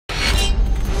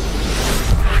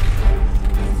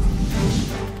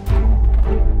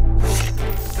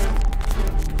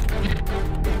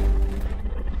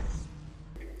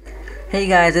Hey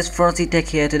guys, it's Frostz Tech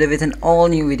here today with an all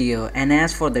new video, and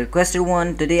as for the requested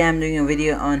one, today I'm doing a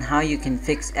video on how you can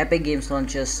fix Epic Games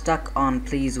Launcher stuck on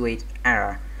please wait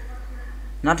error.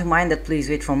 Not to mind that please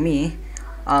wait from me,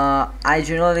 I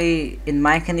generally in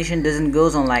my condition doesn't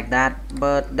goes on like that,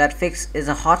 but that fix is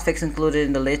a hot fix included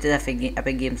in the latest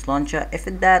Epic Games Launcher. If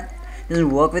that doesn't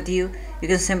work with you, you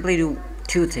can simply do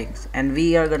two things, and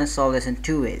we are gonna solve this in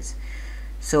two ways.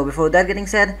 So before that getting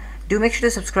said, do make sure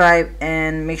to subscribe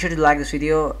and make sure to like this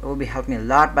video. It will be helping me a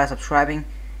lot by subscribing,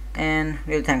 and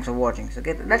really thanks for watching. So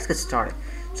let's get started.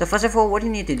 So first of all, what you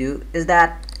need to do is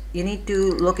that you need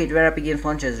to locate where Epic Games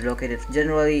Launcher is located.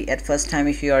 Generally at first time,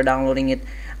 if you are downloading it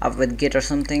up with Git or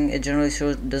something, it generally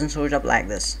doesn't show up like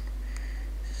this.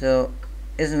 So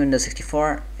it's Windows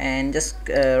 64, and just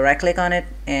right click on it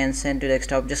and send to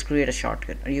desktop. Just create a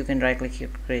shortcut, or you can right click here,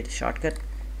 create a shortcut.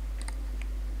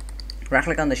 Right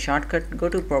click on the shortcut, go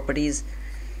to properties,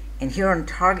 and here on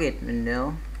target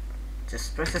window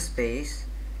just press a space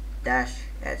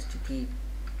 -http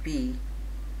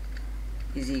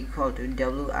is equal to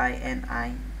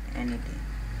wininet.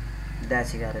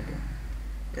 That's you gotta do,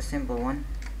 the simple one.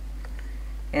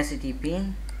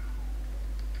 http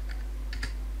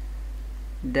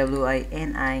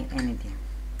wininet,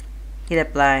 hit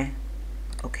apply.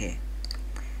 Okay,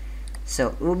 so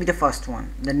it will be the first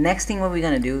one. The next thing what we're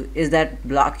gonna do is that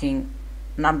unblocking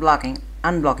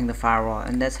the firewall,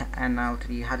 and I'll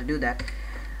tell you how to do that.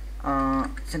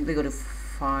 Simply go to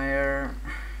firewall.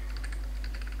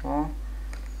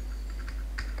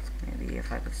 Maybe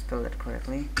if I could spell that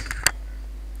correctly.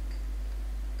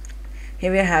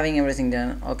 Here we are having everything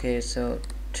done. Okay, so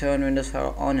turn Windows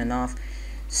Firewall on and off.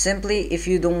 Simply, if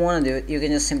you don't want to do it, you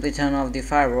can just simply turn off the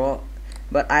firewall.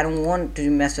 But I don't want to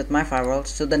mess with my firewall,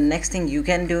 so the next thing you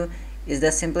can do is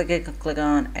that simply click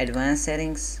on advanced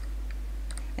settings,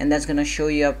 and that's gonna show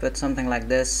you up with something like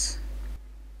this.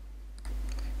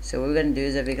 So what we're gonna do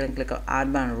is that we're gonna click on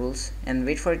outbound rules and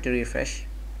wait for it to refresh.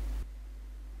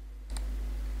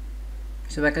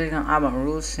 So by clicking on outbound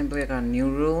rules, simply click on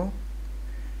new rule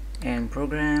and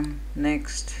program.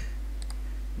 Next,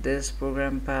 this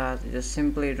program path, just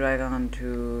simply drag on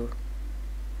to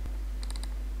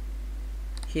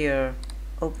here,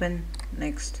 open.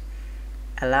 Next,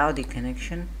 allow the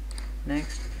connection.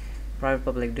 Next, private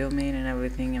public domain and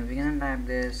everything, and we're gonna type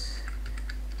this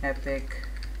Epic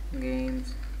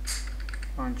Games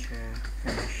Launcher,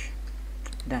 finish,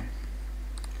 done.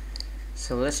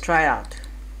 So let's try it out.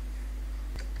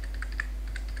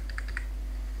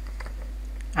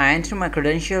 I enter my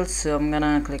credentials, so I'm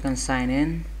gonna click on sign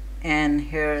in, and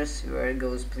here's where it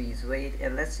goes please wait,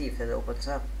 and let's see if it opens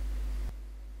up.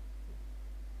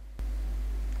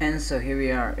 And so here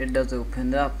we are, it does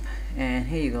open up, and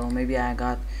here you go. Maybe I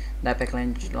got the Epic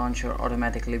Launcher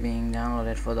automatically being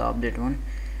downloaded for the update one.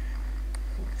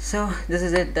 So this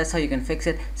is it. That's how you can fix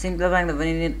it. Simplifying the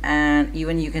wininet, and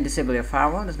even you can disable your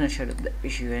firewall. That's going to show the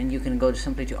issue, and you can go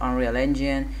simply to Unreal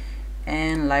Engine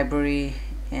and library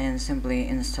and simply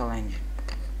install engine.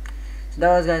 So that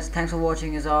was, guys. Thanks for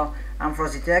watching. Is all. I'm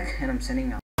Frostz Tech, and I'm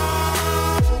signing out.